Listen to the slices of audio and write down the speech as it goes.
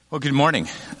Well, good morning.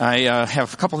 I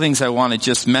have a couple things I want to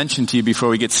just mention to you before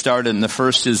we get started. And the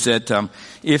first is that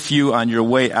if you, on your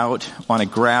way out, want to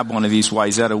grab one of these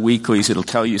Wyzetta Weeklies, it'll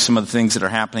tell you some of the things that are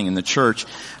happening in the church.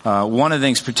 One of the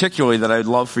things particularly that I'd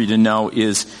love for you to know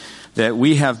is that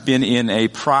we have been in a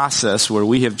process where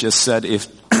we have just said if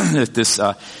this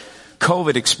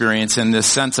COVID experience and this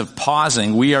sense of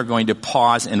pausing, we are going to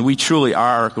pause, and we truly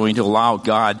are going to allow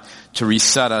God to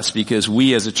reset us, because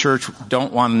we as a church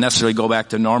don't want to necessarily go back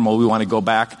to normal. We want to go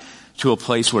back to a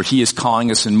place where He is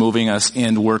calling us and moving us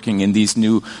and working in these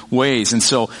new ways. And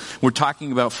so we're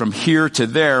talking about from here to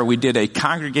there. We did a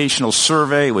congregational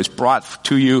survey. It was brought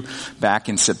to you back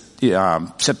in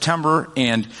September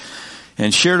and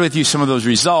shared with you some of those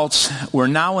results. We're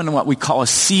now in what we call a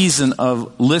season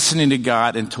of listening to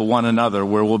God and to one another,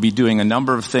 where we'll be doing a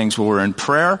number of things where we're in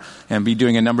prayer and be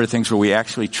doing a number of things where we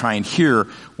actually try and hear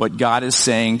what God is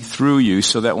saying through you,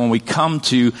 so that when we come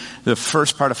to the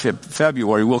first part of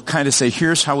February, we'll kind of say,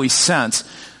 here's how we sense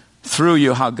through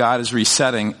you how God is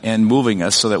resetting and moving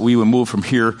us, so that we will move from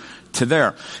here to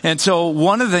there. And so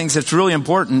one of the things that's really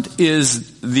important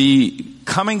is the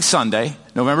coming Sunday,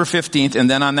 November 15th, and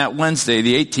then on that Wednesday,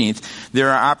 the 18th, there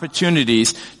are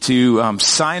opportunities to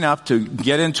sign up to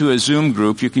get into a Zoom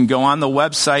group. You can go on the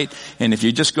website, and if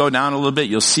you just go down a little bit,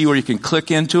 you'll see where you can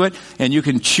click into it, and you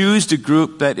can choose the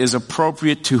group that is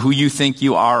appropriate to who you think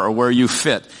you are or where you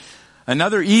fit.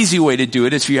 Another easy way to do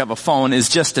it, if you have a phone, is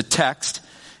just a text.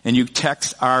 And you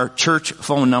text our church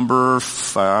phone number.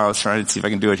 I'll try to see if I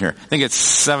can do it here. I think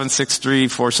it's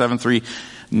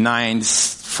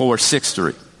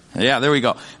 763-473-9463. Yeah, there we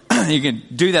go. You can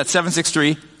do that,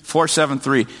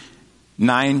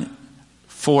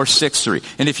 763-473-9463.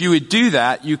 And if you would do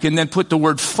that, you can then put the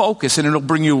word focus, and it'll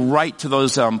bring you right to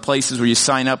those places where you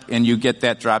sign up, and you get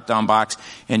that drop-down box,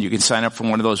 and you can sign up for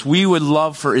one of those. We would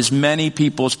love for as many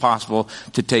people as possible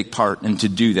to take part and to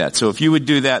do that. So if you would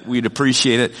do that, we'd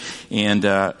appreciate it,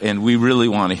 and we really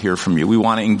want to hear from you. We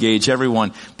want to engage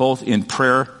everyone both in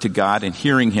prayer to God and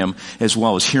hearing Him, as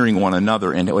well as hearing one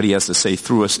another and what He has to say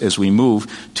through us as we move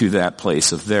to that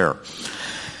place of there.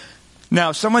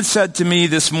 Now, someone said to me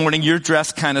this morning, you're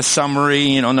dressed kind of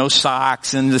summery, no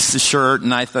socks and this shirt.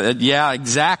 And I thought, yeah,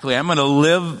 exactly. I'm going to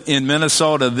live in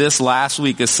Minnesota this last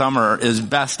week of summer as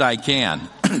best I can.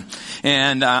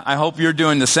 And I hope you're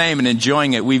doing the same and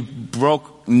enjoying it. We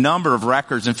broke a number of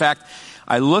records. In fact,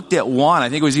 I looked at one, I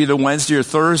think it was either Wednesday or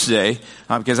Thursday,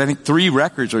 because I think 3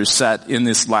 records were set in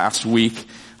this last week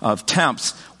of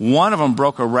temps. One of them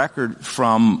broke a record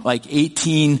from like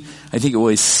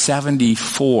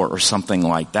 74 or something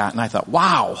like that. And I thought,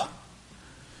 wow,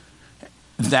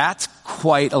 that's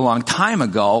quite a long time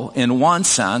ago. In one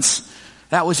sense,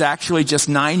 that was actually just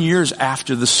 9 years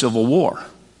after the Civil War.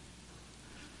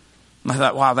 And I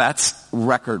thought, wow, that's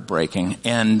record breaking.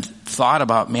 And thought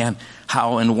about, man,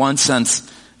 how in one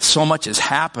sense so much has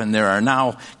happened. There are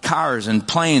now cars and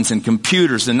planes and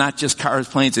computers, and not just cars,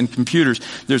 planes, and computers.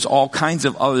 There's all kinds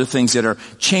of other things that are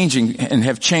changing and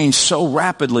have changed so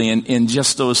rapidly in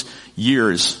just those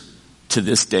years to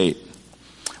this date.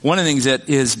 One of the things that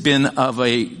has been of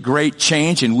a great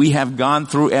change, and we have gone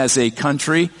through as a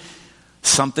country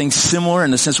something similar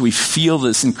in the sense we feel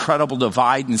this incredible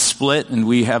divide and split, and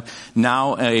we have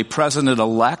now a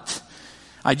president-elect.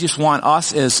 I just want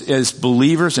us as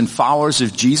believers and followers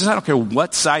of Jesus, I don't care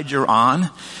what side you're on,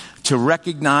 to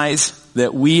recognize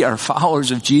that we are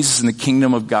followers of Jesus in the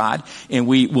kingdom of God, and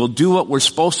we will do what we're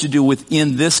supposed to do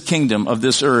within this kingdom of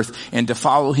this earth, and to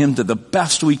follow Him to the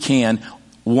best we can,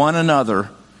 one another,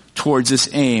 towards this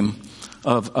aim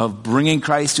of bringing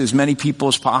Christ to as many people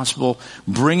as possible,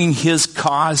 bringing His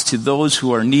cause to those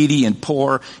who are needy and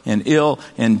poor and ill,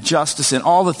 and justice, and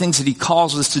all the things that He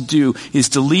calls us to do is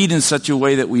to lead in such a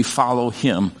way that we follow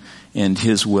Him and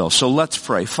His will. So let's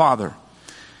pray. Father,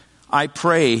 I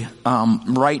pray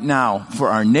right now for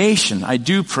our nation. I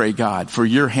do pray, God, for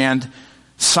your hand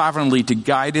sovereignly to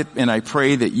guide it, and I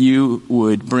pray that you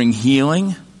would bring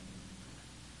healing.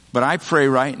 But I pray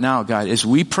right now, God, as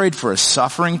we prayed for a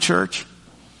suffering church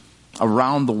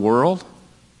around the world,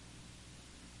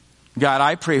 God,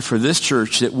 I pray for this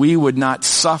church that we would not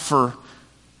suffer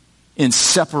in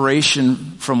separation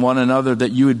from one another,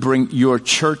 that you would bring your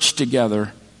church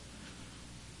together,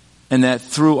 and that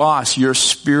through us, your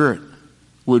Spirit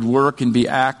would work and be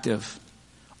active.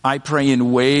 I pray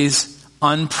in ways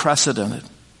unprecedented,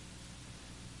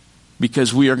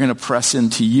 because we are going to press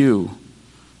into you,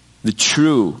 the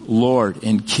true Lord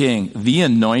and King, the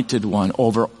anointed one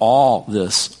over all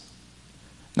this,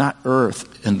 not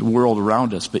earth and the world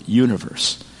around us, but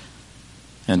universe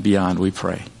and beyond, we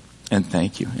pray. And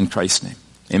thank you. In Christ's name,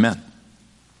 amen.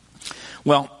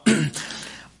 Well,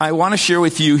 I want to share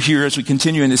with you here as we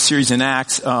continue in this series in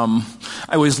Acts.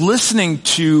 I was listening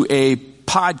to a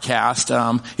podcast.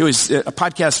 It was a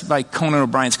podcast by Conan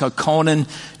O'Brien. It's called Conan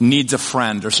Needs a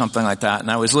Friend or something like that.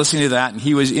 And I was listening to that, and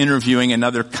he was interviewing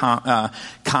another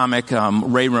comic,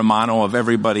 Ray Romano of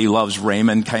Everybody Loves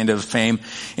Raymond kind of fame.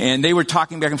 And they were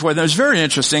talking back and forth. And it was very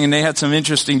interesting, and they had some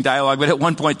interesting dialogue. But at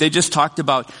one point, they just talked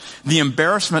about the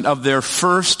embarrassment of their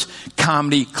first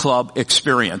comedy club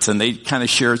experience. And they kind of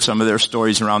shared some of their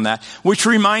stories around that, which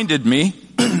reminded me,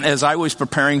 as I was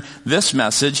preparing this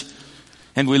message,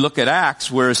 and we look at Acts,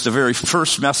 where it's the very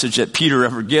first message that Peter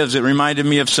ever gives, it reminded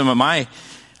me of some of my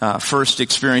first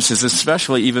experiences,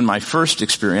 especially even my first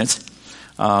experience.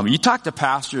 You talk to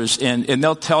pastors, and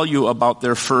they'll tell you about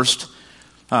their first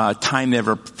time they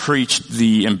ever preached,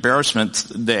 the embarrassment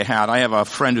they had. I have a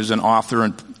friend who's an author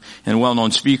and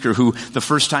well-known speaker who, the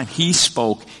first time he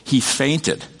spoke, he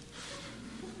fainted.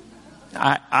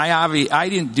 I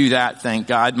didn't do that, thank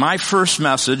God. My first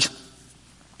message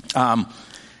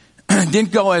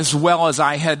didn't go as well as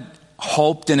I had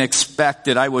hoped and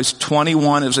expected. I was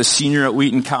 21. I was a senior at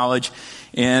Wheaton College,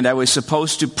 and I was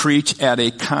supposed to preach at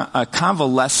a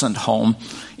convalescent home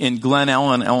in Glen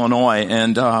Ellen, Illinois.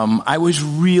 And I was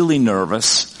really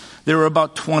nervous. There were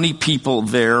about 20 people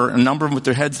there, a number of them with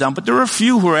their heads down, but there were a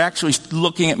few who were actually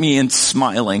looking at me and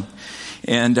smiling.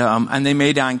 And they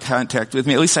made eye contact with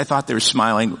me. At least I thought they were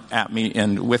smiling at me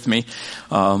and with me.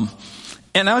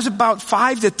 And I was about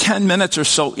 5 to 10 minutes or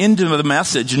so into the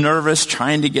message, nervous,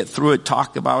 trying to get through it,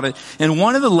 talk about it. And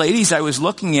one of the ladies I was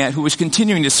looking at, who was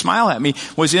continuing to smile at me,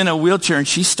 was in a wheelchair, and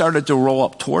she started to roll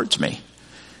up towards me.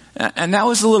 And that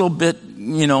was a little bit,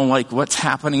 like, what's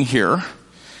happening here?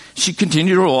 She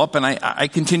continued to roll up, and I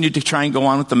continued to try and go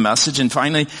on with the message. And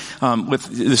finally, with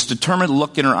this determined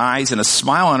look in her eyes and a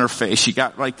smile on her face, she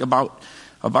got like about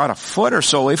a foot or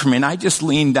so away from me, and I just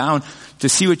leaned down to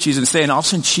see what she's going to say, and all of a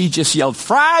sudden she just yelled,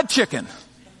 "Fried chicken!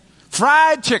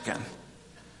 Fried chicken!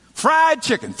 Fried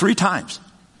chicken!" 3 times.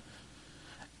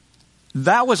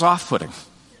 That was off-putting.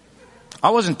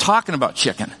 I wasn't talking about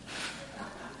chicken.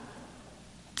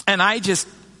 And I just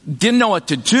didn't know what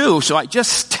to do, so I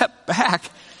just stepped back.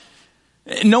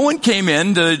 No one came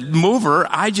in to move her.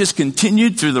 I just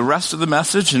continued through the rest of the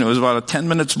message, and it was about 10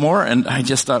 minutes more, and I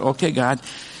just thought, okay, God,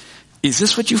 is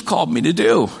this what you've called me to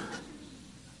do?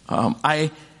 I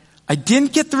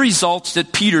didn't get the results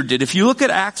that Peter did. If you look at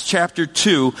Acts chapter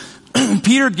 2,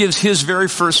 Peter gives his very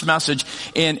first message,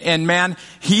 and man,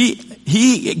 he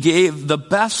gave the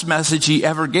best message he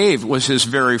ever gave. Was his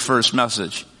very first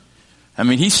message. I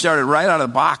mean, he started right out of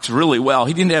the box really well.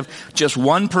 He didn't have just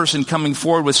one person coming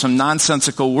forward with some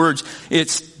nonsensical words.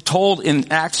 It's told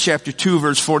in Acts chapter 2,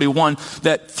 verse 41,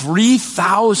 that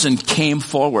 3,000 came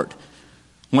forward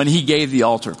when he gave the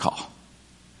altar call.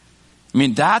 I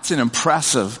mean, that's an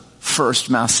impressive first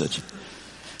message.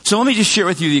 So let me just share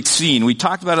with you the scene. We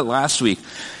talked about it last week.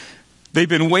 They've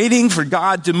been waiting for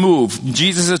God to move.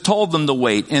 Jesus has told them to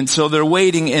wait. And so they're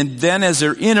waiting. And then as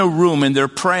they're in a room and they're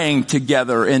praying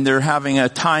together and they're having a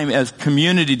time as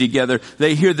community together,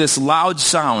 they hear this loud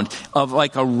sound of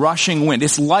like a rushing wind.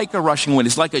 It's like a rushing wind.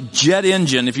 It's like a jet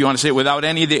engine, if you want to say it, without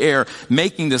any of the air,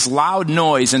 making this loud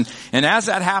noise. And as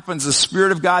that happens, the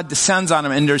Spirit of God descends on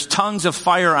them, and there's tongues of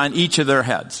fire on each of their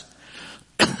heads.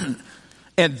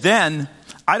 And then,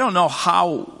 I don't know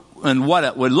how and what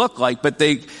it would look like, but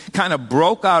they kind of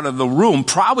broke out of the room,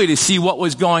 probably to see what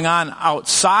was going on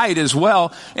outside as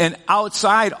well. And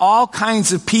outside, all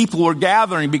kinds of people were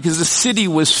gathering because the city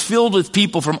was filled with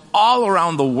people from all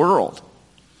around the world.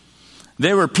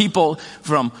 There were people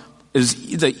from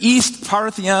the East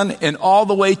Parthian and all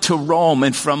the way to Rome,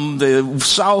 and from the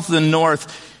south and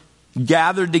north,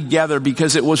 gathered together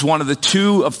because it was one of the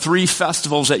 2 of 3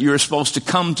 festivals that you were supposed to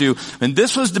come to. And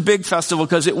this was the big festival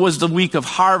because it was the week of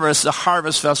harvest, the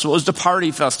harvest festival. It was the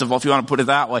party festival, if you want to put it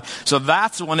that way. So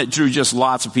that's the one that drew just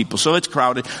lots of people. So it's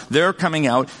crowded. They're coming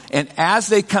out. And as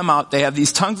they come out, they have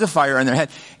these tongues of fire in their head,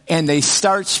 and they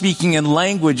start speaking in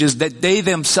languages that they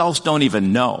themselves don't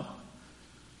even know.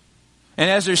 And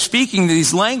as they're speaking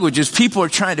these languages, people are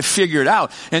trying to figure it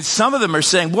out. And some of them are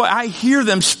saying, boy, I hear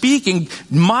them speaking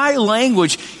my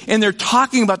language, and they're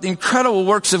talking about the incredible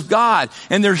works of God.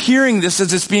 And they're hearing this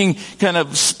as it's being kind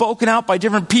of spoken out by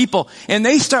different people. And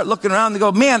they start looking around and they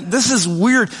go, man, this is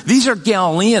weird. These are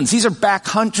Galileans. These are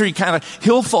backcountry kind of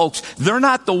hill folks. They're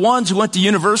not the ones who went to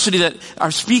university that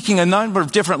are speaking a number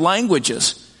of different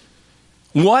languages.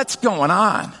 What's going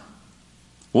on?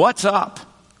 What's up?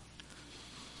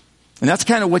 And that's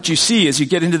kind of what you see as you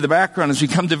get into the background. As we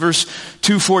come to verse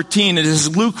 2:14, it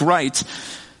is Luke writes,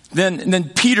 then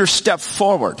Peter stepped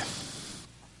forward.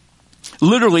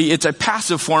 Literally, it's a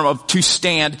passive form of to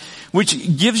stand,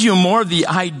 which gives you more of the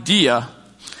idea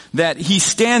that he's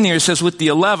standing there, it says, with the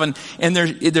 11, and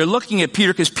they're looking at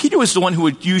Peter, because Peter was the one who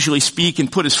would usually speak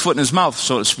and put his foot in his mouth,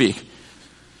 so to speak.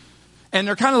 And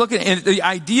they're kind of looking at the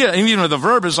idea, even with the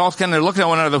verb is all kind of looking at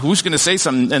one another, who's going to say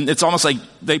something, and it's almost like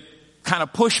they kind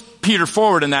of push Peter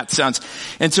forward in that sense.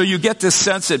 And so you get this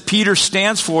sense that Peter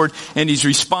stands forward and he's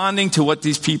responding to what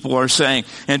these people are saying.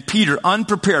 And Peter,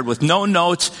 unprepared with no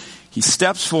notes, he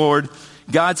steps forward.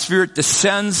 God's Spirit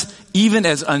descends even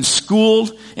as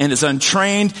unschooled and as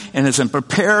untrained and as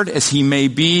unprepared as he may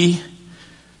be.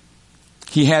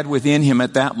 He had within him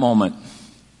at that moment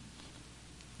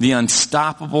the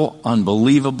unstoppable,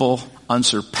 unbelievable,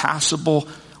 unsurpassable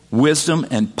wisdom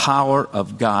and power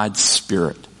of God's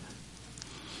Spirit.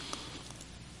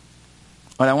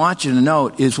 What I want you to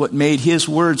note is what made his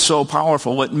word so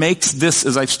powerful, what makes this,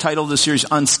 as I've titled this series,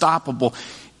 unstoppable,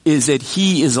 is that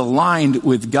he is aligned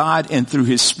with God and through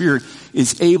his Spirit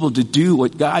is able to do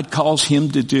what God calls him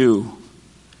to do.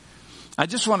 I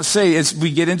just want to say as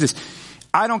we get into this,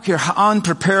 I don't care how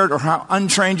unprepared or how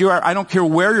untrained you are. I don't care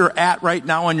where you're at right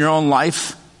now in your own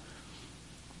life.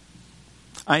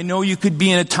 I know you could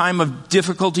be in a time of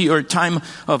difficulty or a time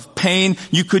of pain.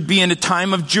 You could be in a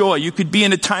time of joy. You could be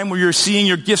in a time where you're seeing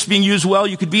your gifts being used well.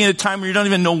 You could be in a time where you don't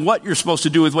even know what you're supposed to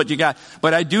do with what you got.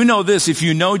 But I do know this, if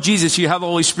you know Jesus, you have the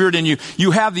Holy Spirit in you.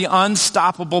 You have the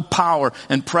unstoppable power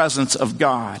and presence of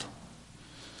God.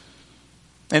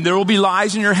 And there will be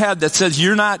lies in your head that says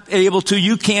you're not able to,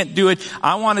 you can't do it.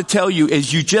 I want to tell you,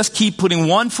 as you just keep putting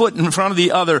one foot in front of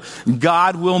the other,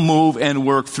 God will move and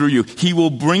work through you. He will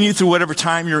bring you through whatever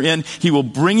time you're in. He will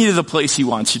bring you to the place he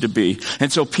wants you to be. And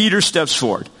so Peter steps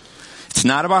forward. It's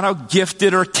not about how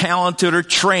gifted or talented or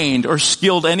trained or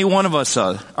skilled any one of us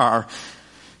are.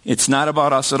 It's not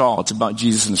about us at all. It's about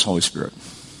Jesus and his Holy Spirit.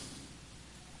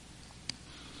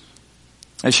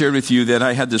 I shared with you that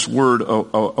I had this word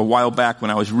a while back when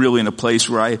I was really in a place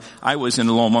where I was in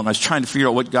a low moment. I was trying to figure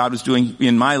out what God was doing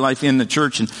in my life in the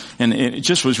church, and it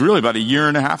just was really about a year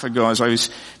and a half ago, as I was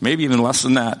maybe even less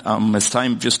than that, as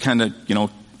time just kind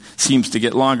of, seems to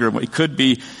get longer. It could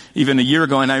be even a year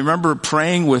ago, and I remember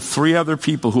praying with 3 other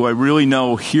people who I really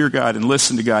know hear God and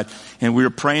listen to God, and we were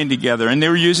praying together, and they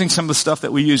were using some of the stuff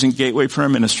that we use in Gateway Prayer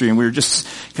Ministry, and we were just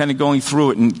kind of going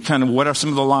through it and kind of what are some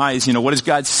of the lies, what is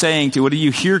God saying to, what do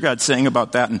you hear God saying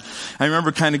about that? And I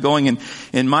remember kind of going,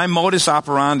 and my modus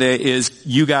operandi is,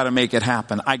 you gotta make it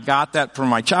happen. I got that from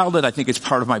my childhood. I think it's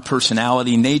part of my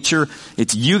personality nature.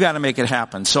 It's you gotta make it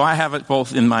happen. So I have it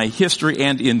both in my history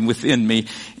and within me,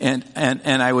 and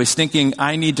I was thinking,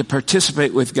 I need to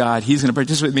participate with God. He's going to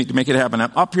participate with me to make it happen.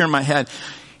 I'm up here in my head,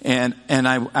 and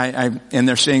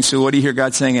they're saying, so what do you hear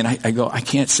God saying? And I go, I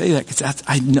can't say that because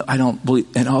I don't believe.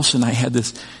 And all of a sudden I had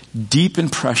this deep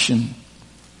impression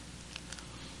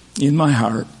in my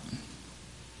heart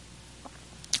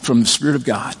from the Spirit of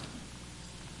God.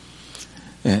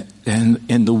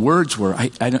 And the words were, I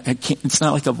can't, it's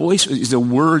not like a voice, the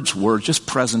words were just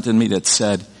present in me that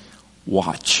said,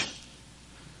 watch.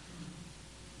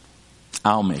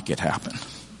 I'll make it happen.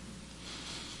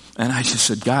 And I just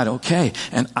said, God, okay.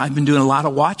 And I've been doing a lot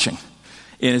of watching.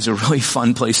 It is a really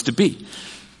fun place to be.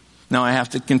 Now I have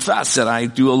to confess that I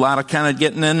do a lot of kind of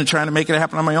getting in and trying to make it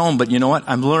happen on my own. But you know what?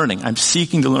 I'm learning. I'm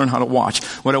seeking to learn how to watch.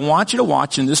 What I want you to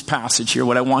watch in this passage here,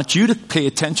 what I want you to pay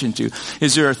attention to,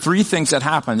 is there are 3 things that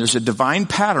happen. There's a divine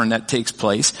pattern that takes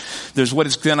place. There's what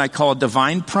is then I call a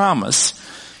divine promise.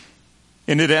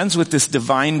 And it ends with this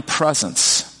divine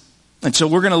presence. And so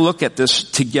we're going to look at this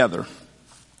together.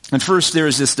 And first there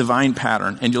is this divine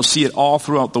pattern, and you'll see it all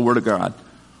throughout the Word of God.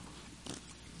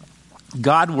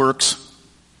 God works,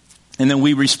 and then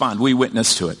we respond. We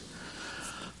witness to it.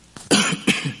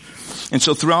 And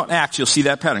so throughout Acts, you'll see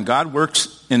that pattern. God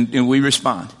works, and we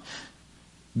respond.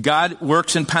 God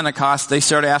works in Pentecost. They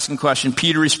start asking questions.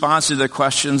 Peter responds to their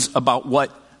questions about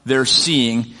what they're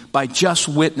seeing by just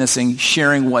witnessing,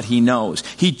 sharing what he knows.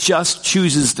 He just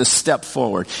chooses to step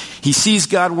forward. He sees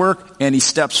God work and he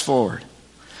steps forward.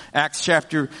 Acts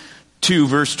chapter 2,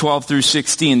 verse 12 through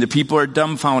 16. The people are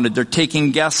dumbfounded. They're taking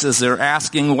guesses. They're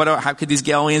asking, how could these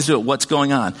Galileans do it? What's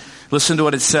going on? Listen to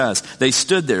what it says. They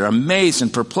stood there amazed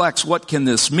and perplexed. What can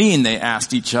this mean? They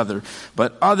asked each other.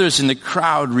 But others in the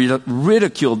crowd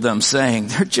ridiculed them, saying,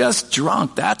 they're just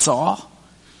drunk, that's all.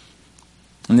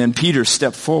 And then Peter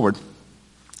stepped forward,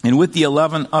 and with the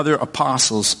 11 other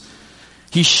apostles,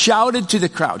 he shouted to the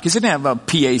crowd, because they didn't have a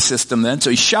PA system then,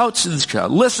 so he shouts to this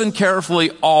crowd, listen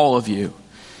carefully, all of you,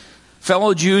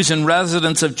 fellow Jews and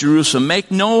residents of Jerusalem, make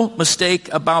no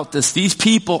mistake about this. These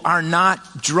people are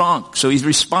not drunk. So he's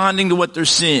responding to what they're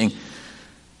seeing.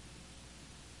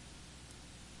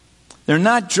 They're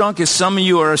not drunk as some of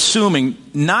you are assuming.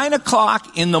 9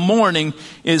 o'clock in the morning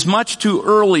is much too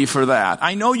early for that.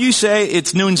 I know you say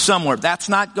it's noon somewhere. That's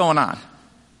not going on.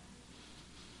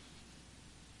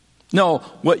 No,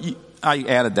 I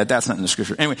added that. That's not in the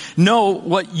scripture. Anyway, no,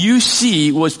 what you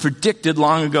see was predicted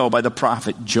long ago by the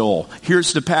prophet Joel.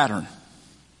 Here's the pattern.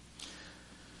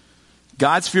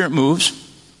 God's Spirit moves.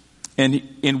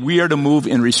 And we are to move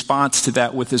in response to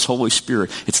that with His Holy Spirit.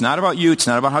 It's not about you. It's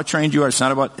not about how trained you are. It's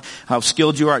not about how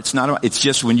skilled you are. It's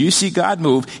just when you see God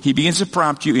move, He begins to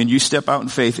prompt you and you step out in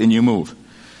faith and you move.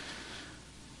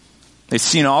 It's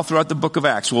seen all throughout the book of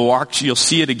Acts. You'll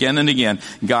see it again and again.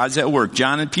 God's at work.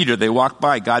 John and Peter, they walk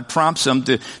by. God prompts them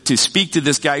to speak to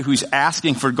this guy who's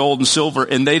asking for gold and silver,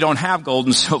 and they don't have gold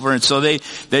and silver, and so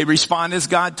they respond as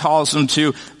God tells them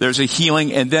to. There's a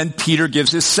healing, and then Peter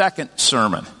gives his second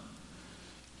sermon.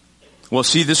 We'll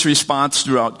see this response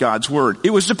throughout God's Word.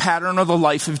 It was the pattern of the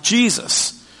life of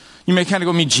Jesus. You may kind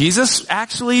of go, Jesus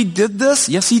actually did this?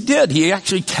 Yes, He did. He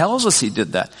actually tells us He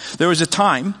did that. There was a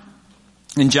time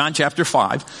in John chapter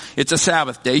 5, it's a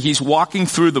Sabbath day. He's walking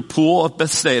through the pool of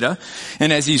Bethsaida.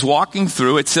 And as He's walking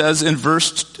through, it says in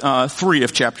verse 3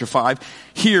 of chapter 5,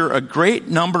 here a great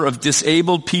number of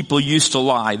disabled people used to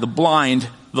lie, the blind,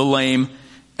 the lame,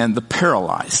 and the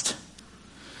paralyzed.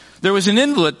 There was an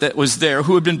invalid that was there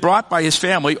who had been brought by his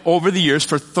family over the years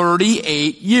for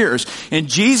 38 years. And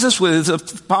Jesus with his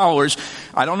followers,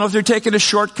 I don't know if they're taking a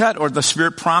shortcut or the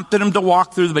Spirit prompted him to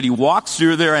walk through, but he walks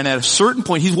through there, and at a certain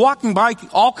point, he's walking by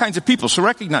all kinds of people, so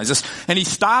recognize this. And he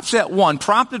stops at one,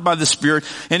 prompted by the Spirit,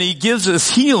 and he gives us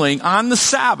healing on the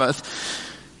Sabbath.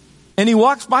 And he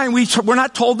walks by, and we're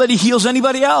not told that he heals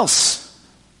anybody else.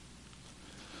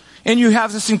 And you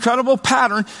have this incredible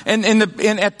pattern, and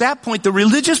at that point, the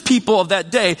religious people of that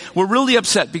day were really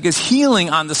upset because healing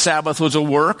on the Sabbath was a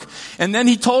work. And then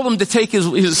he told them to take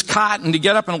his cot and to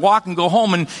get up and walk and go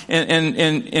home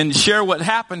and share what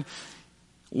happened.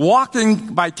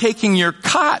 Walking by taking your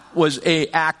cot was an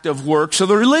act of work. So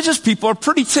the religious people are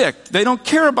pretty ticked. They don't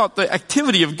care about the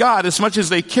activity of God as much as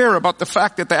they care about the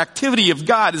fact that the activity of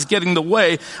God is getting in the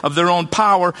way of their own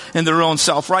power and their own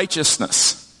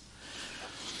self-righteousness.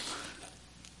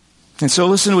 And so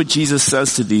listen to what Jesus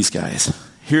says to these guys.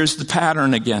 Here's the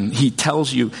pattern again. He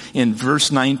tells you in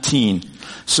verse 19.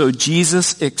 So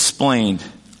Jesus explained,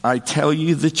 I tell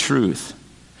you the truth.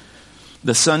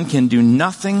 The Son can do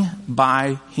nothing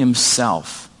by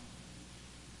Himself.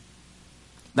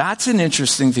 That's an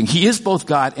interesting thing. He is both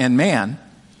God and man.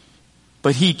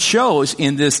 But He chose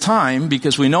in this time,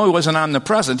 because we know He wasn't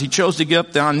omnipresent, He chose to give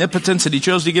up the omnipotence and He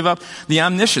chose to give up the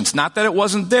omniscience. Not that it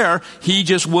wasn't there. He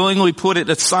just willingly put it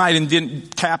aside and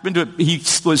didn't tap into it. He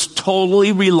was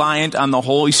totally reliant on the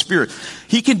Holy Spirit.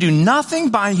 He can do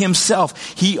nothing by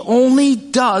Himself. He only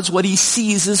does what He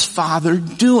sees His Father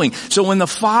doing. So when the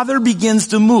Father begins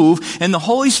to move and the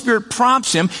Holy Spirit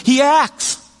prompts Him, He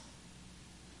acts.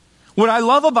 What I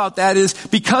love about that is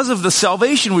because of the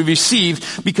salvation we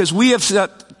received, because we have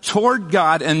set toward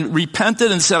God and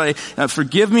repented and said,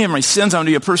 forgive me of my sins. I'm going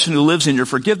to be a person who lives in your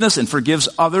forgiveness and forgives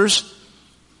others.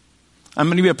 I'm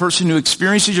going to be a person who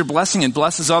experiences your blessing and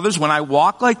blesses others. When I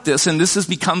walk like this, and this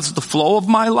becomes the flow of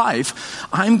my life,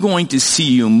 I'm going to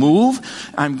see you move.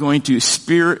 I'm going to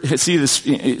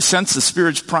sense the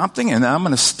Spirit's prompting, and I'm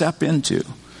going to step into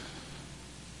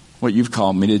what you've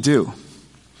called me to do.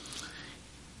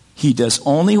 He does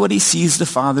only what He sees the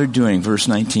Father doing, verse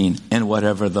 19. And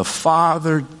whatever the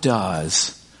Father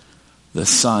does, the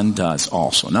Son does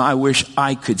also. Now I wish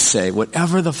I could say,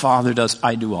 whatever the Father does,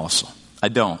 I do also. I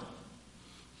don't.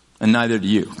 And neither do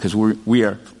you, because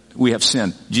we have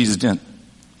sinned. Jesus didn't.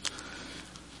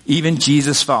 Even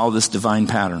Jesus followed this divine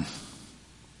pattern.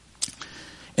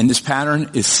 And this pattern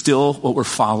is still what we're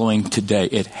following today.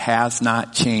 It has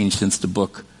not changed since the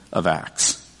book of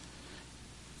Acts.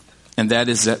 And that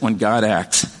is that when God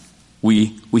acts,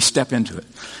 we step into it.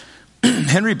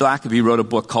 Henry Blackaby wrote a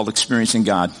book called Experiencing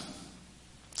God.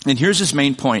 And here's his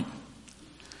main point.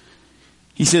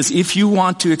 He says, if you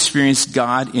want to experience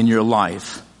God in your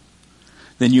life,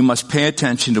 then you must pay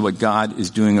attention to what God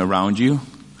is doing around you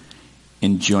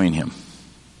and join Him.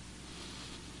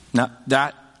 Now,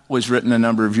 that was written a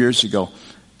number of years ago.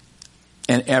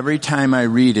 And every time I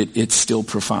read it, it's still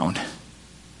profound.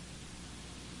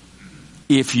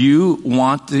 If you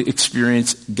want to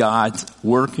experience God's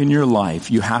work in your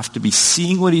life, you have to be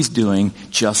seeing what He's doing,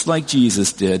 just like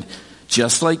Jesus did,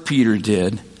 just like Peter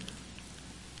did,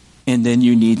 and then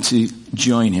you need to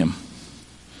join Him.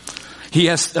 He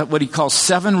has what he calls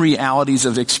 7 realities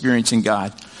of experiencing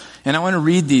God. And I want to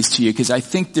read these to you because I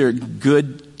think they're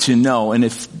good to know. And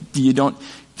if you don't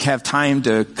have time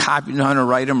to copy, know how to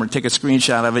write them or take a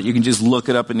screenshot of it, you can just look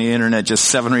it up in the internet, just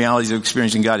 7 realities of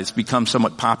experiencing God. It's become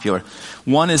somewhat popular.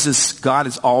 One is this: God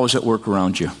is always at work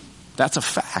around you. That's a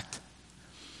fact.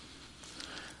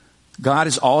 God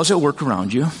is always at work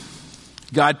around you.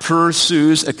 God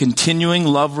pursues a continuing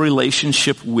love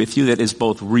relationship with you that is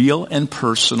both real and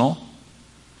personal.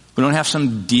 We don't have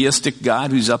some deistic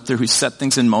God who's up there who set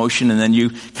things in motion and then you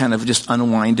kind of just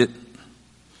unwind it.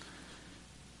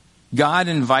 God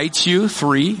invites you,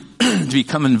 3, to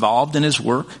become involved in his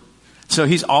work. So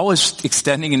he's always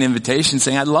extending an invitation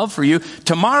saying, I'd love for you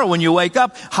tomorrow when you wake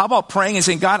up, how about praying and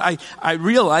saying, God, I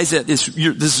realize that this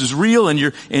is real and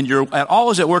you're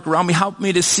always at work around me. Help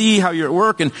me to see how you're at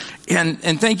work and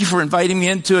thank you for inviting me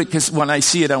into it, because when I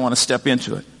see it, I want to step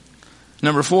into it.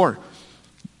 Number 4,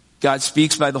 God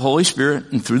speaks by the Holy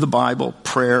Spirit and through the Bible,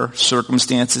 prayer,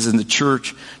 circumstances, and the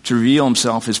church to reveal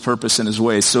himself, his purpose, and his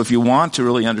ways. So if you want to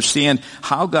really understand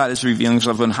how God is revealing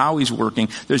himself and how he's working,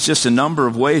 there's just a number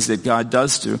of ways that God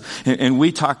does to. And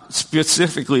we talk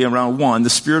specifically around 1,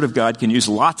 the Spirit of God can use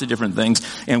lots of different things,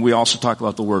 and we also talk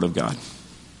about the Word of God.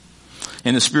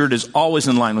 And the Spirit is always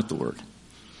in line with the Word.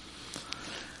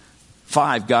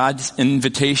 5, God's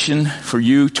invitation for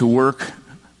you to work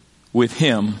with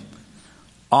him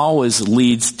always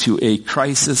leads to a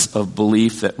crisis of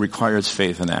belief that requires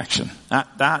faith and action.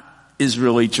 That is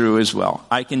really true as well.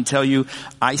 I can tell you,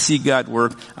 I see God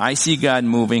work, I see God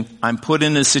moving, I'm put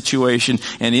in a situation,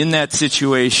 and in that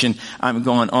situation, I'm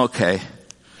going, okay,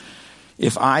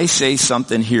 if I say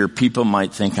something here, people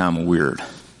might think I'm weird.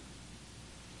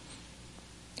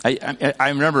 I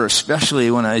remember,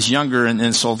 especially when I was younger and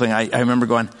this whole thing, I remember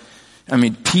going,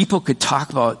 people could talk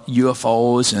about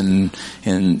UFOs and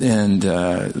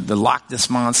the Loch Ness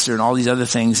Monster and all these other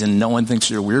things, and no one thinks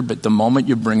they're weird. But the moment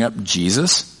you bring up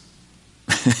Jesus,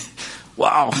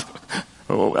 wow,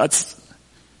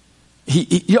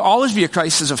 you'll always be a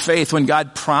crisis of faith when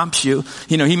God prompts you.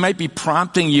 He might be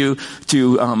prompting you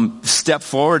to step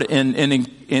forward and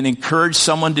encourage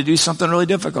someone to do something really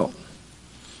difficult,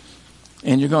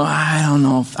 and you're going, I don't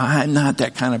know if I'm not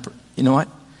that kind of. You know what?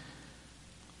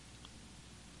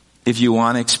 If you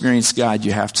want to experience God,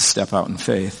 you have to step out in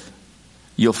faith.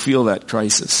 You'll feel that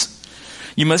crisis.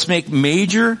 You must make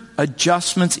major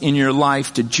adjustments in your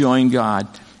life to join God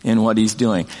in what he's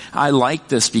doing. I like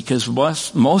this because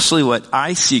mostly what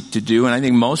I seek to do, and I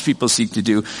think most people seek to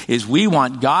do, is we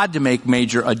want God to make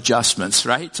major adjustments,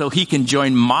 right? So he can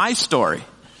join my story.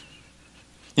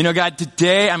 God,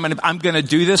 today I'm going to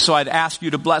do this, so I'd ask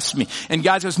you to bless me. And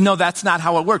God says, no, that's not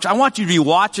how it works. I want you to be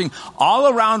watching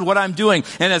all around what I'm doing.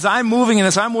 And as I'm moving and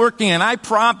as I'm working and I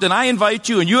prompt and I invite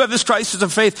you and you have this crisis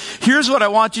of faith, here's what I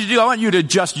want you to do. I want you to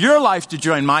adjust your life to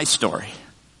join my story.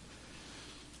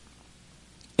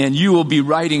 And you will be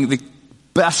writing the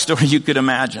best story you could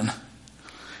imagine.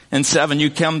 And 7,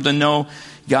 you come to know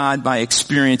God by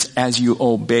experience as you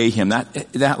obey him.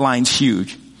 That line's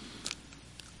huge.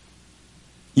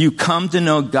 You come to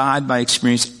know God by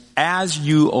experience as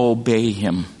you obey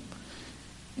him.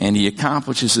 And he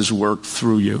accomplishes his work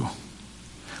through you.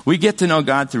 We get to know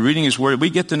God through reading his word. We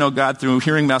get to know God through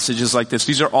hearing messages like this.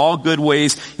 These are all good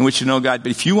ways in which to know God.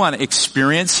 But if you want to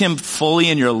experience him fully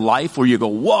in your life, where you go,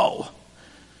 whoa,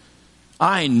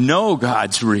 I know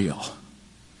God's real,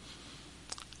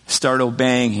 start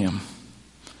obeying him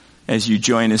as you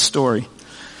join his story.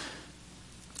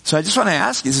 So I just want to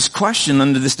ask you this question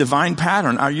under this divine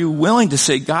pattern. Are you willing to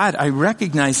say, God, I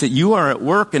recognize that you are at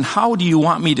work, and how do you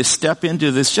want me to step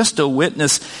into this just to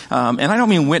witness? And I don't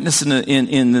mean witness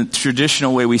in the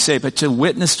traditional way we say, but to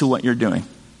witness to what you're doing.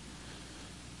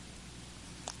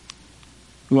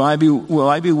 Will I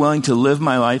be willing to live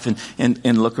my life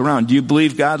and look around? Do you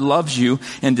believe God loves you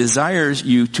and desires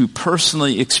you to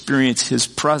personally experience his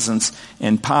presence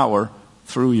and power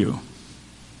through you?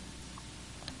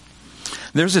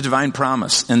 There's a divine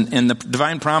promise, and the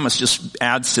divine promise just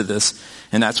adds to this,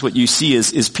 and that's what you see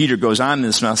as Peter goes on in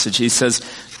this message. He says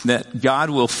that God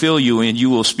will fill you and you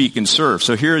will speak and serve.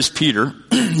 So here is Peter.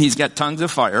 He's got tongues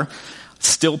of fire,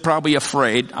 still probably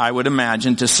afraid, I would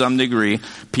imagine, to some degree.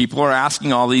 People are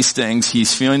asking all these things.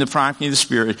 He's feeling the prompting of the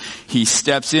Spirit. He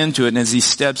steps into it, and as he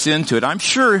steps into it, I'm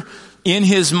sure in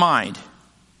his mind,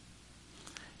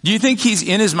 do you think he's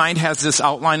in his mind has this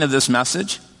outline of this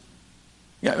message?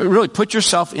 Yeah, really put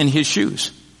yourself in his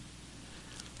shoes.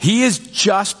 He is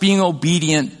just being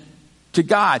obedient to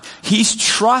God. He's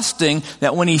trusting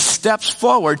that when he steps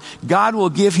forward, God will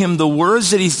give him the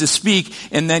words that he's to speak,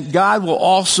 and that God will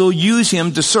also use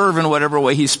him to serve in whatever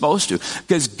way he's supposed to.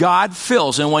 Because God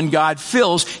fills, and when God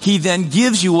fills, he then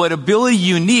gives you what ability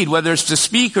you need, whether it's to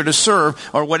speak or to serve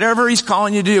or whatever he's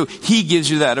calling you to do. He gives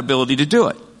you that ability to do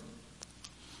it.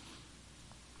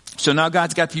 So now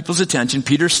God's got people's attention.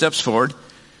 Peter steps forward.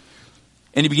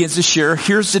 And he begins to share,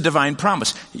 here's the divine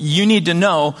promise. You need to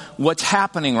know what's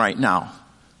happening right now.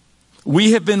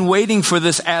 We have been waiting for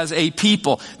this as a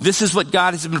people. This is what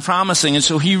God has been promising. And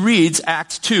so he reads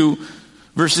Acts 2,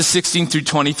 verses 16 through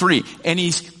 23. And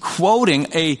he's quoting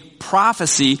a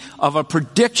prophecy of a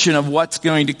prediction of what's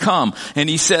going to come. And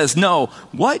he says, no,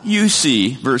 what you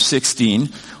see, verse 16,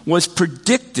 was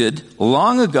predicted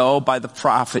long ago by the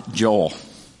prophet Joel.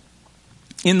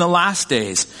 In the last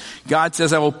days, God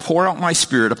says, I will pour out my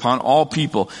spirit upon all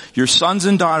people. Your sons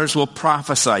and daughters will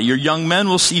prophesy. Your young men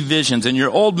will see visions, and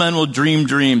your old men will dream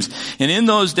dreams. And in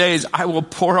those days, I will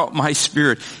pour out my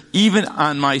spirit, even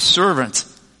on my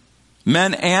servants,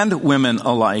 men and women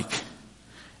alike,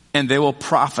 and they will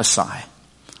prophesy.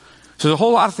 So there's a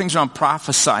whole lot of things around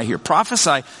prophesy here.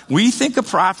 Prophesy, we think of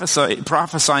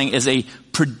prophesying as a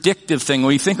predictive thing.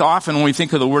 We think often when we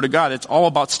think of the Word of God, it's all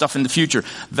about stuff in the future.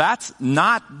 That's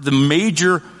not the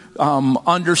major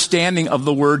understanding of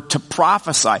the word to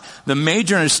prophesy. The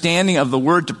major understanding of the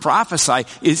word to prophesy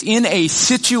is in a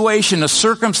situation, a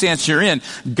circumstance you're in.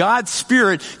 God's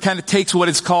Spirit kind of takes what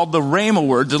is called the rhema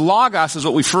word. The logos is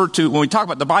what we refer to when we talk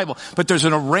about the Bible, but there's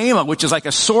an rhema, which is like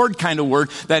a sword kind of word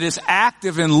that is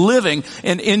active and living,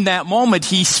 and in that moment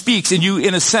he speaks, and you,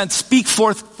 in a sense, speak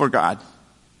forth for God.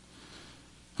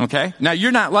 Okay? Now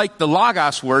you're not like the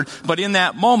Logos word, but in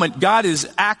that moment, God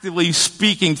is actively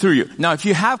speaking through you. Now if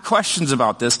you have questions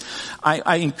about this,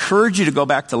 I encourage you to go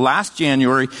back to last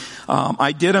January.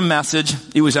 I did a message,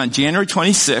 it was on January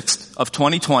 26th of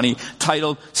 2020,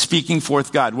 titled Speaking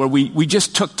Forth God, where we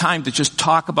just took time to just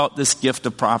talk about this gift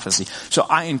of prophecy. So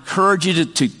I encourage you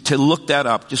to look that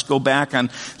up. Just go back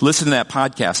and listen to that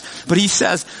podcast. But he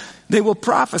says, they will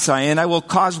prophesy, and I will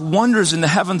cause wonders in the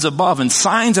heavens above and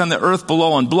signs on the earth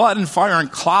below, and blood and fire and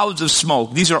clouds of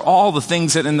smoke. These are all the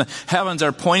things that in the heavens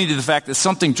are pointing to the fact that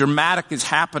something dramatic is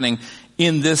happening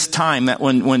in this time, that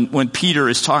when Peter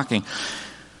is talking.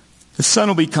 The sun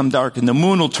will become dark and the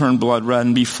moon will turn blood red,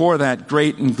 and before that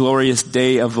great and glorious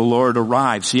day of the Lord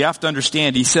arrives. So you have to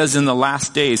understand, he says in the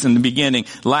last days, in the beginning,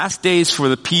 last days for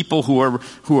the people who are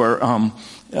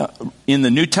in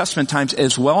the New Testament times,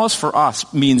 as well as for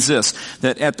us, means this,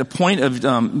 that at the point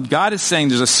of, God is saying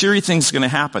there's a series of things going to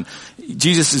happen.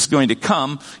 Jesus is going to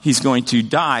come, he's going to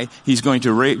die, he's going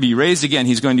to be raised again,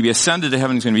 he's going to be ascended to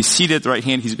heaven, he's going to be seated at the right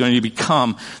hand, he's going to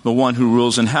become the one who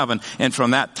rules in heaven. And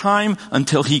from that time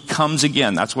until he comes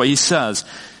again, that's why he says,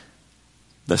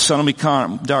 the sun will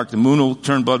become dark, the moon will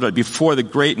turn blood red before the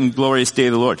great and glorious day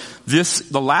of the Lord.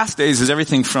 The last days is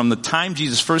everything from the time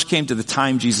Jesus first came to the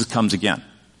time Jesus comes again.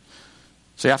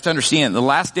 So you have to understand, the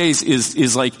last days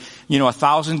is like,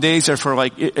 1,000 days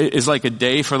is like a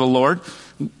day for the Lord.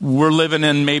 We're living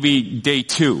in maybe day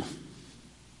 2.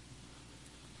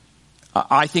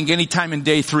 I think any time in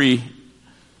day 3,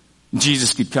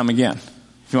 Jesus could come again,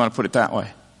 if you want to put it that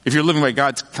way. If you're living by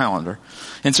God's calendar.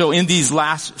 And so in these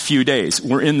last few days,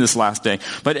 we're in this last day.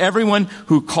 But everyone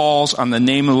who calls on the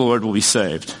name of the Lord will be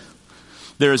saved.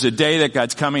 There is a day that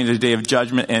God's coming, the day of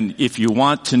judgment, and if you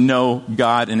want to know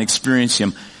God and experience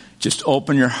him, just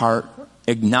open your heart,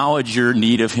 acknowledge your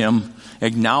need of him,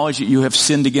 acknowledge that you have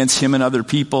sinned against him and other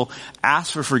people,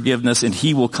 ask for forgiveness, and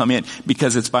he will come in,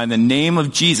 because it's by the name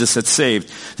of Jesus that's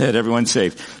saved, that everyone's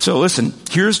saved. So listen,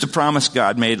 here's the promise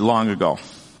God made long ago.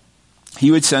 He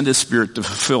would send his Spirit to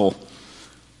fulfill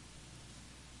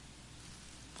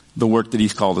the work that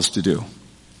he's called us to do.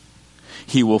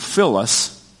 He will fill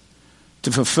us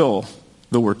to fulfill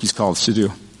the work he's called us to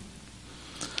do.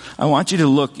 I want you to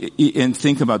look and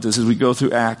think about this as we go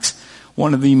through Acts.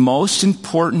 One of the most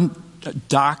important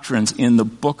doctrines in the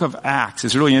book of Acts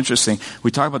is really interesting. We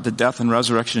talk about the death and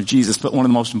resurrection of Jesus, but one of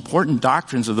the most important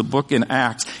doctrines of the book in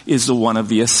Acts is the one of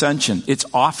the ascension. It's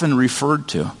often referred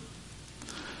to,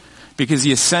 because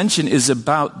the ascension is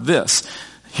about this.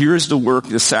 Here's the work,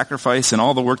 the sacrifice, and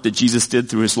all the work that Jesus did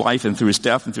through his life and through his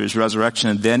death and through his resurrection,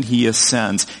 and then he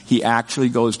ascends. He actually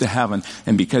goes to heaven.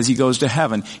 And because he goes to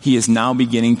heaven, he is now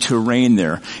beginning to reign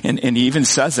there. And he even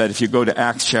says that if you go to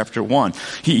Acts chapter 1.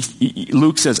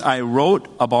 Luke says, I wrote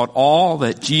about all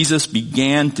that Jesus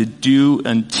began to do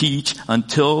and teach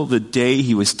until the day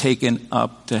he was taken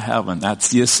up to heaven. That's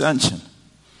the ascension.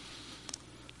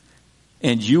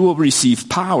 And you will receive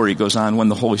power, he goes on, when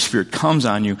the Holy Spirit comes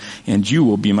on you, and you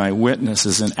will be my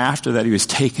witnesses. And after that, he was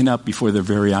taken up before their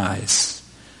very eyes.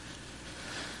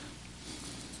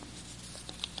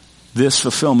 This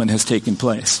fulfillment has taken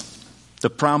place. The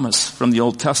promise from the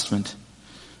Old Testament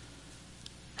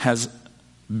has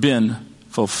been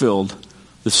fulfilled.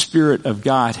 The Spirit of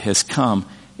God has come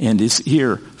and is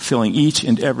here filling each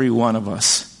and every one of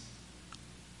us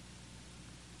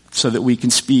so that we can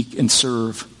speak and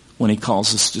serve when he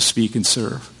calls us to speak and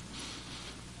serve.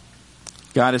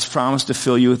 God has promised to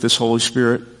fill you with this Holy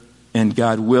Spirit, and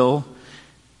God will.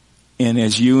 And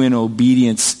as you in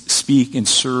obedience speak and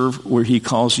serve where he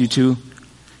calls you to,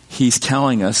 he's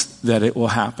telling us that it will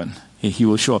happen. He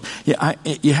will show up.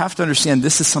 You have to understand,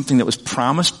 this is something that was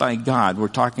promised by God. We're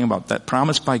talking about that,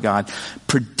 promised by God,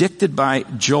 predicted by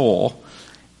Joel.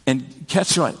 And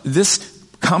catch what? This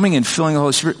coming and filling the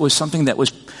Holy Spirit was something that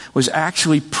was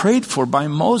actually prayed for by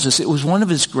Moses. It was one of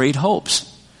his great hopes.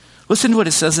 Listen to what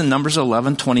it says in Numbers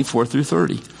 11:24 through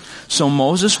 30. So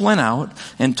Moses went out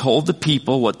and told the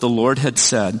people what the Lord had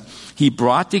said. He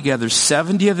brought together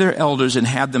 70 of their elders and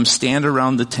had them stand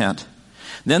around the tent.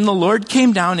 Then the Lord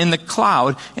came down in the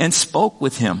cloud and spoke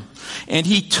with him. And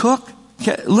he took,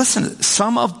 listen,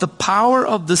 some of the power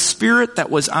of the Spirit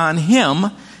that was on him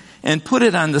and put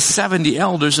it on the 70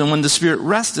 elders. And when the Spirit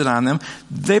rested on them,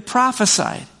 they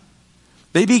prophesied.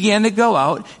 They began to go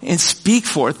out and speak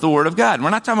forth the Word of God.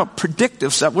 We're not talking about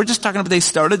predictive stuff. We're just talking about they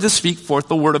started to speak forth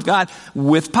the Word of God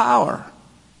with power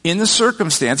in the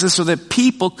circumstances so that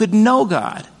people could know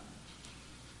God.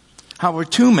 However,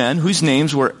 two men whose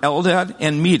names were Eldad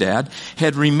and Medad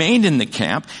had remained in the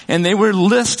camp, and they were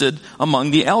listed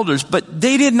among the elders, but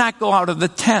they did not go out of the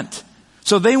tent.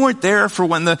 So they weren't there for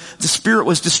when the Spirit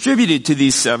was distributed to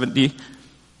these 70.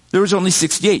 There was only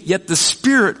 68. Yet the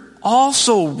Spirit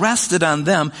also rested on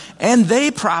them, and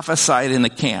they prophesied in the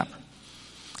camp.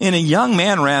 And a young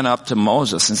man ran up to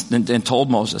Moses and told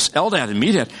Moses, Eldad and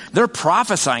Medad, they're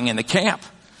prophesying in the camp.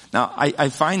 Now, I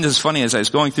find this funny as I was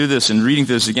going through this and reading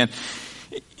this again.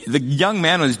 The young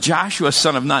man was Joshua,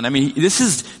 son of Nun. I mean, this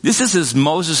is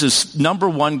Moses' number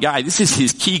one guy. This is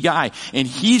his key guy. And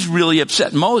he's really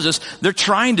upset. Moses, they're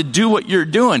trying to do what you're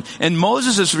doing. And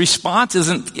Moses' response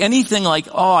isn't anything like,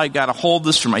 oh, I got to hold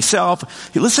this for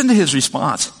myself. Listen to his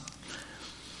response.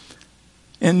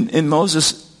 And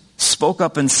Moses spoke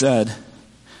up and said,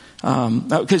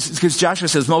 because Joshua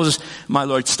says, Moses, my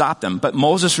Lord, stop them. But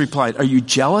Moses replied, are you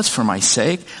jealous for my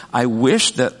sake? I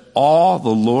wish that all the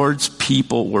Lord's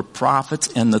people were prophets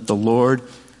and that the Lord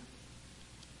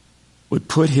would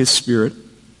put his Spirit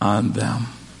on them.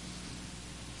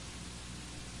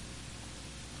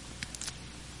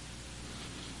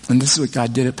 And this is what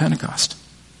God did at Pentecost.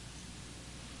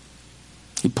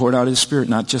 He poured out his Spirit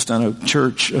not just on a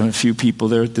church and a few people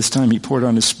there at this time. He poured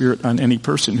out his Spirit on any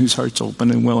person whose heart's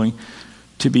open and willing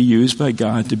to be used by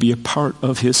God to be a part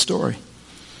of his story.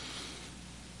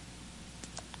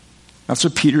 That's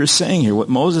what Peter is saying here. What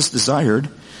Moses desired,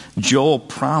 Joel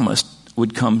promised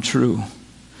would come true.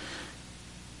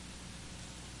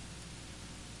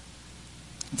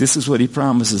 This is what he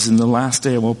promises. In the last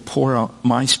day I will pour out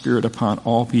my Spirit upon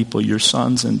all people, your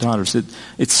sons and daughters.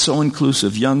 It's so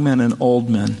inclusive, young men and old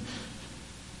men.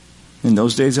 In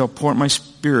those days I'll pour out my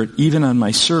Spirit even on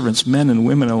my servants, men and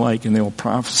women alike, and they will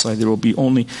prophesy. There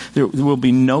will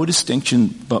be no distinction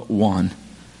but one,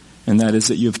 and that is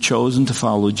that you have chosen to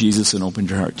follow Jesus and opened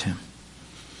your heart to him.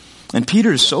 And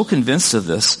Peter is so convinced of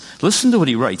this. Listen to what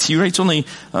he writes. He writes only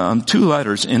 2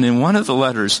 letters, and in one of the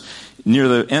letters, near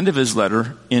the end of his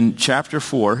letter, in chapter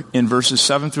 4, in verses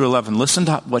 7 through 11, listen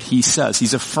to what he says.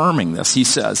 He's affirming this. He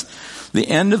says, the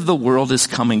end of the world is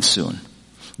coming soon.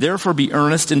 Therefore be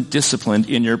earnest and disciplined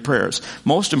in your prayers.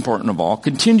 Most important of all,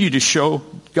 continue to show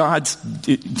God's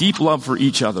deep love for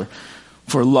each other,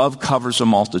 for love covers a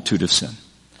multitude of sin.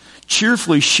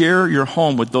 Cheerfully share your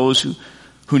home with those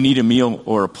who need a meal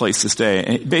or a place to stay.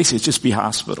 And basically, just be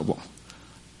hospitable.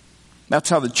 That's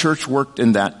how the church worked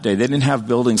in that day. They didn't have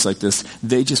buildings like this.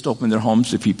 They just opened their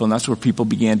homes to people, and that's where people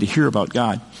began to hear about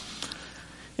God.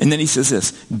 And then he says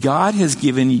this, God has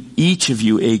given each of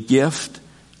you a gift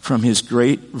from his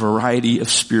great variety of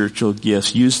spiritual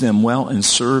gifts. Use them well and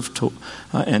serve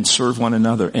one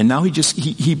another. And now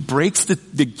he breaks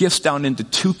the gifts down into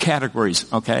 2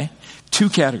 categories, okay? 2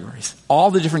 categories.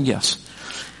 All the different gifts.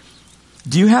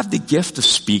 Do you have the gift of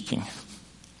speaking?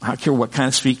 I don't care what kind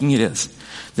of speaking it is.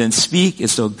 Then speak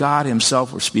as though God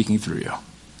himself were speaking through you.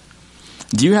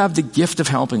 Do you have the gift of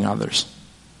helping others?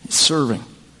 Serving.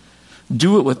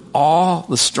 Do it with all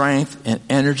the strength and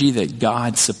energy that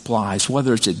God supplies,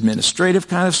 whether it's administrative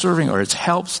kind of serving or it's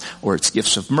helps or it's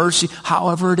gifts of mercy,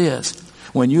 however it is.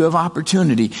 when you have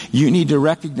opportunity, you need to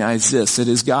recognize this, that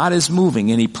as God is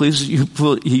moving and He pleases you,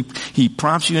 He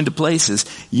prompts you into places,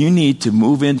 you need to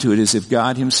move into it as if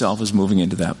God Himself is moving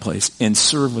into that place and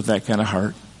serve with that kind of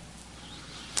heart.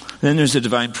 Then there's a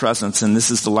divine presence, and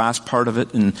this is the last part of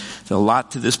it, and there's a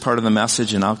lot to this part of the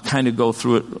message, and I'll kind of go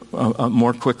through it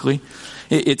more quickly.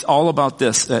 It's all about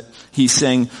this, that He's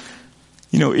saying,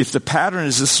 if the pattern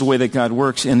is this is the way that God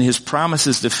works, and His promise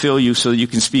is to fill you so that you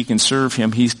can speak and serve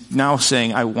Him, He's now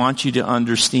saying, I want you to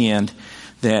understand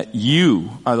that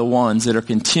you are the ones that are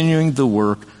continuing the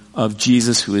work of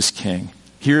Jesus who is King.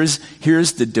 Here's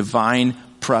the divine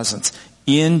presence.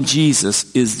 In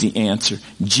Jesus is the answer.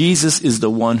 Jesus is the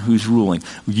one who's ruling.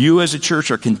 You as a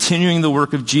church are continuing the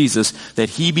work of Jesus that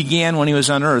He began when He was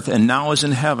on earth and now is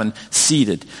in heaven,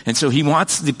 seated. And so He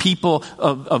wants the people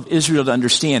of Israel to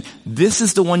understand, this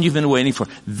is the one you've been waiting for.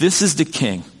 This is the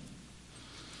King.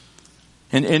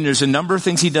 And there's a number of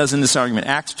things He does in this argument.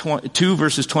 Acts 2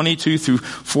 verses 22 through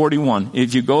 41.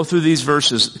 If you go through these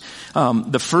verses,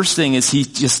 the first thing is He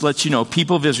just lets you know,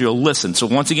 people of Israel, listen. So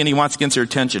once again, He wants to get their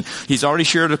attention. He's already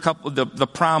shared a couple, the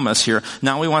promise here.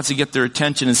 Now He wants to get their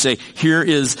attention and say, here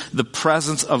is the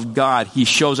presence of God. He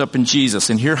shows up in Jesus.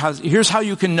 And here's how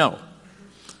you can know.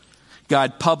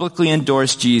 God publicly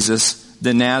endorsed Jesus,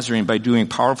 the Nazarene, by doing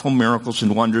powerful miracles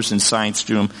and wonders and signs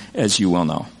through Him, as you well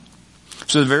know.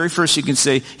 So the very first you can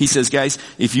say, He says, guys,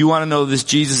 if you want to know this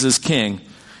Jesus is King,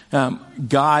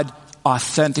 God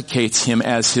authenticates Him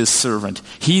as His servant.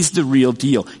 He's the real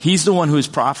deal. He's the one who is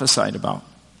prophesied about.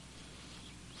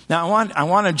 Now I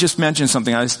want to just mention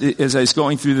something as I was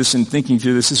going through this and thinking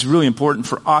through this. This is really important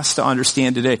for us to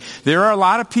understand today. There are a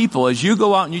lot of people, as you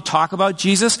go out and you talk about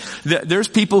Jesus, there's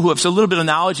people who have a little bit of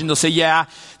knowledge and they'll say, yeah,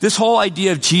 this whole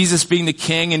idea of Jesus being the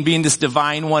King and being this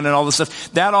divine one and all this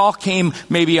stuff, that all came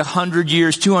maybe 100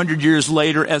 years, 200 years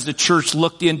later as the church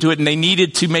looked into it and they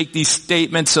needed to make these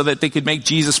statements so that they could make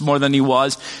Jesus more than He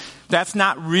was. That's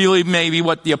not really maybe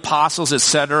what the apostles,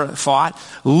 etc., thought.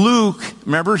 Luke,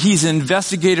 remember, he's an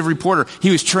investigative reporter. He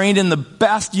was trained in the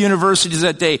best universities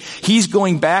that day. He's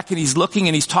going back and he's looking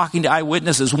and he's talking to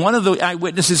eyewitnesses. One of the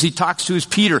eyewitnesses he talks to is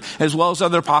Peter, as well as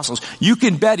other apostles. You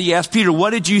can bet he asked Peter, what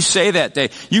did you say that day?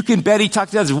 You can bet he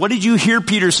talked to others. What did you hear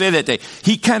Peter say that day?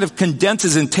 He kind of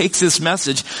condenses and takes this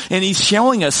message, and he's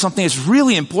showing us something that's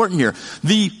really important here.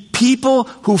 The people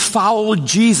who followed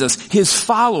Jesus, His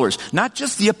followers, not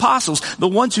just the apostles, the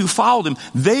ones who followed Him,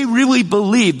 they really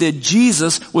believed that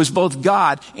Jesus was both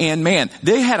God and man.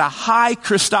 They had a high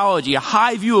Christology, a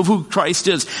high view of who Christ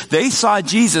is. They saw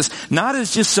Jesus not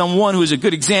as just someone who is a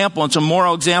good example and some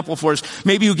moral example for us,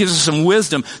 maybe who gives us some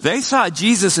wisdom. They saw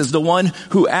Jesus as the one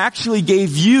who actually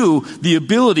gave you the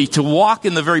ability to walk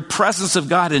in the very presence of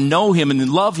God and know Him and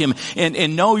love Him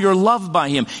and know you're loved by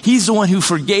Him. He's the one who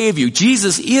forgave you.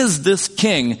 Jesus is this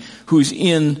King who's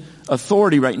in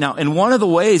authority right now. And one of the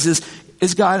ways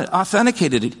is God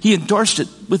authenticated it. He endorsed it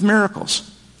with miracles.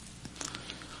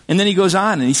 And then he goes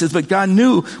on and he says, but God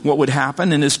knew what would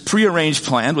happen, and His prearranged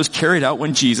plan was carried out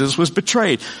when Jesus was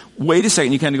betrayed. Wait a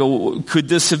second. You kind of go, could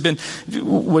this have been,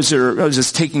 was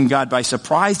this taking God by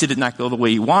surprise? Did it not go the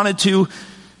way He wanted to?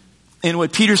 And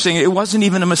what Peter's saying, it wasn't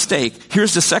even a mistake.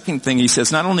 Here's the second thing he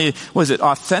says. Not only was it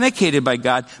authenticated by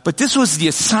God, but this was the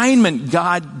assignment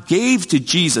God gave to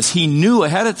Jesus. He knew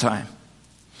ahead of time.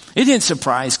 It didn't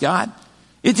surprise God.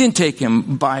 It didn't take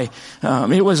Him by,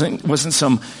 it wasn't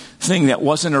some thing that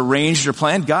wasn't arranged or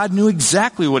planned. God knew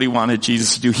exactly what He wanted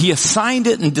Jesus to do. He assigned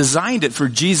it and designed it for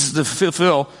Jesus to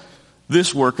fulfill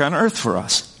this work on earth for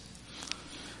us.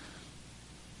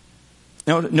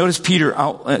 Notice Peter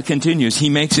continues. He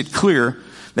makes it clear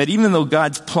that even though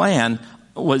God's plan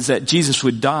was that Jesus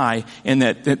would die and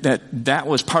that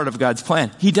was part of God's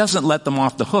plan, He doesn't let them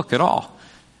off the hook at all.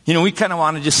 We kind of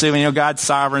want to just say, God's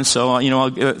sovereign, so,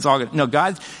 it's all good. No,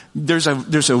 God, there's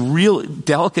a real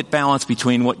delicate balance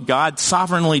between what God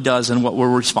sovereignly does and what we're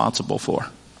responsible for.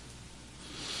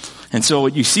 And so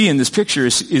what you see in this picture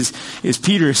is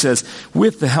Peter says,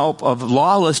 with the help of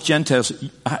lawless Gentiles,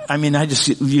 I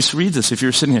just read this if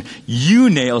you're sitting here, you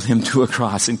nailed Him to a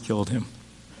cross and killed Him.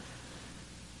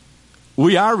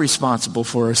 We are responsible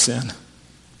for our sin.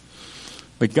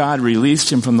 But God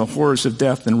released Him from the horrors of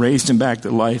death and raised Him back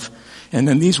to life. And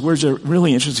then these words are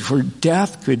really interesting, for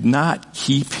death could not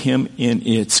keep Him in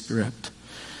its grip.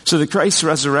 So the Christ's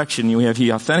resurrection,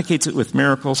 He authenticates it with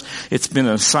miracles. It's been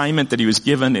an assignment that He was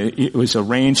given. It was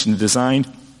arranged and designed.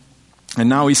 And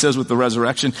now He says with the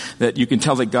resurrection that you can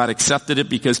tell that God accepted it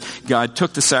because God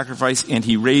took the sacrifice and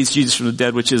He raised Jesus from the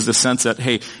dead, which is the sense that,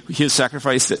 hey, His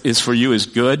sacrifice is for you is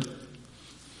good.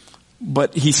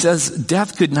 But He says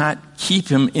death could not keep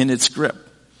Him in its grip.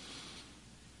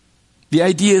 The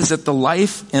idea is that the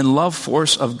life and love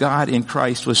force of God in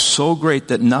Christ was so great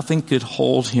that nothing could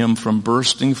hold him from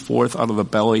bursting forth out of the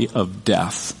belly of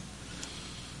death.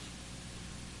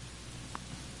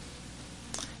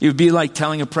 It would be like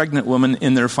telling a pregnant woman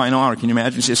in their final hour, can you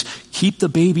imagine? She says, keep the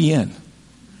baby in.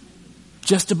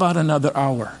 Just about another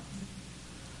hour.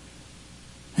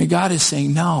 And God is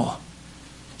saying, no.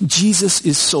 Jesus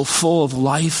is so full of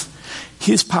life.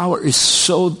 His power is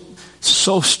so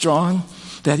strong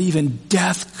that even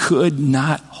death could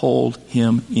not hold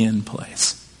him in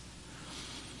place.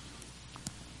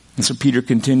 And so Peter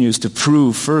continues to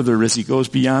prove further as he goes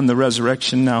beyond the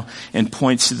resurrection now and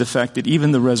points to the fact that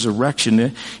even the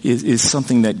resurrection is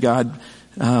something that God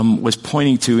was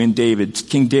pointing to in David.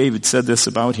 King David said this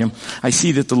about him: I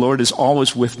see that the Lord is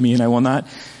always with me, and I will not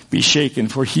be shaken,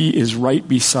 for he is right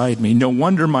beside me. No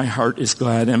wonder my heart is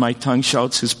glad, and my tongue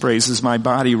shouts his praises. My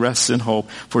body rests in hope,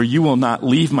 for you will not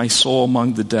leave my soul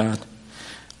among the dead,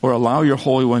 or allow your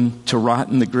Holy One to rot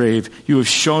in the grave. You have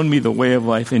shown me the way of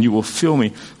life, and you will fill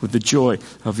me with the joy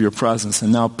of your presence.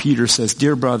 And now Peter says,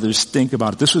 dear brothers, think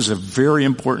about it. This was a very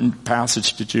important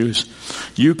passage to Jews.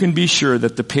 You can be sure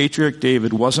that the patriarch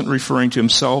David wasn't referring to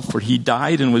himself, for he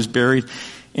died and was buried,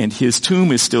 and his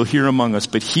tomb is still here among us.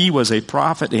 But he was a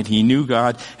prophet, and he knew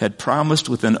God had promised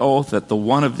with an oath that the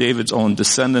one of David's own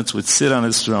descendants would sit on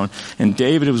his throne. And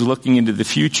David was looking into the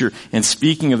future and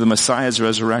speaking of the Messiah's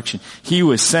resurrection. He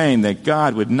was saying that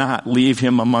God would not leave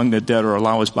him among the dead or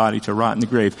allow his body to rot in the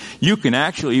grave. You can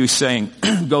actually, he was saying,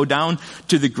 go down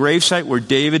to the gravesite where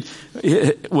David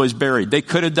was buried. They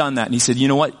could have done that. And he said, you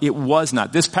know what? It was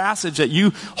not. This passage that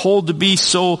you hold to be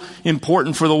so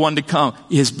important for the one to come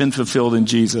has been fulfilled in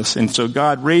Jesus. And so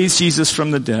God raised Jesus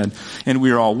from the dead, and we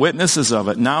are all witnesses of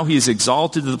it. Now he is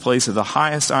exalted to the place of the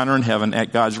highest honor in heaven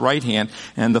at God's right hand,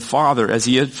 and the Father, as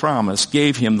he had promised,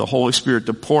 gave him the Holy Spirit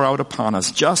to pour out upon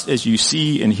us, just as you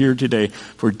see and hear today.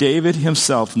 For David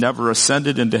himself never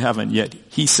ascended into heaven, yet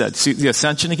he said, see the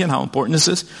ascension again, how important this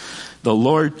is? The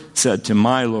Lord said to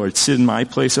my Lord, sit in my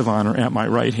place of honor at my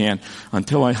right hand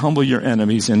until I humble your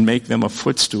enemies and make them a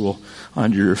footstool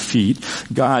under your feet.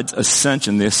 God's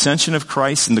ascension, the ascension of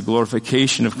Christ and the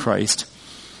glorification of Christ,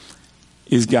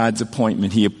 is God's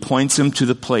appointment. He appoints him to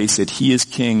the place that he is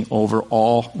king over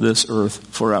all this earth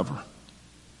forever.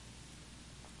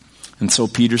 And so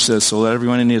Peter says, so let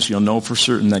everyone in Israel know for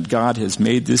certain that God has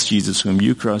made this Jesus, whom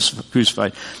you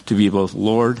crucified, to be both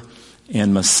Lord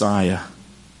and Messiah.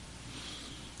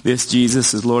 This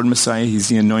Jesus is Lord and Messiah. He's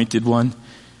the anointed one,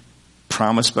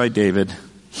 promised by David.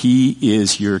 He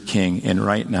is your king. And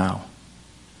right now,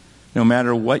 no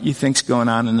matter what you think's going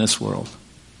on in this world,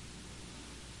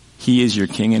 he is your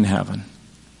king in heaven.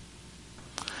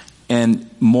 And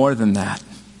more than that,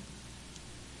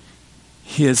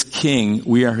 his king,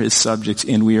 we are his subjects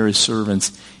and we are his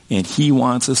servants. And he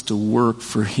wants us to work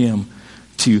for him,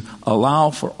 to allow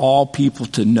for all people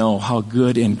to know how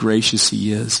good and gracious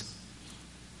he is.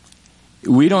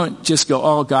 We don't just go,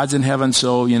 oh, God's in heaven,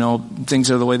 so,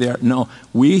 things are the way they are. No,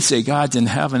 we say God's in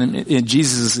heaven, and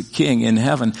Jesus is the king in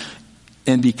heaven.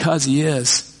 And because he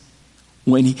is,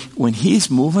 when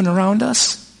he's moving around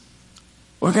us,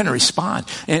 we're going to respond.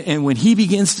 And when he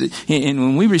begins to, and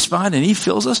when we respond and he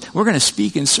fills us, we're going to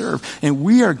speak and serve. And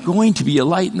we are going to be a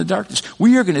light in the darkness.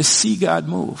 We are going to see God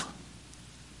move.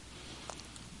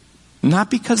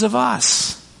 Not because of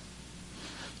us,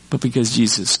 but because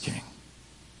Jesus is king.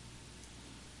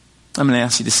 I'm going to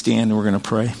ask you to stand and we're going to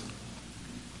pray.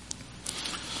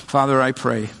 Father, I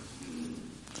pray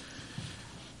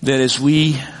that as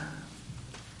we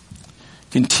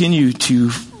continue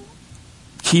to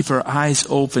keep our eyes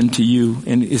open to you,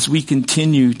 and as we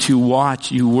continue to watch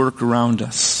you work around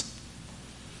us,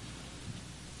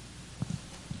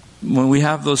 when we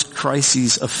have those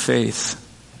crises of faith,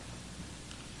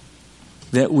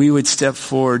 that we would step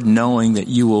forward knowing that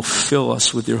you will fill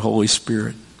us with your Holy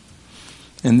Spirit.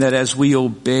 And that as we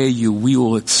obey you, we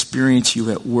will experience you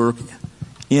at work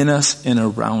in us and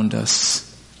around us.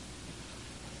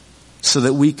 So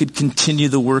that we could continue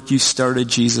the work you started,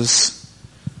 Jesus,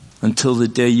 until the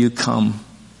day you come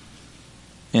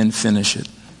and finish it.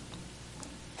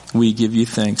 We give you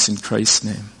thanks in Christ's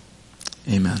name.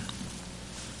 Amen.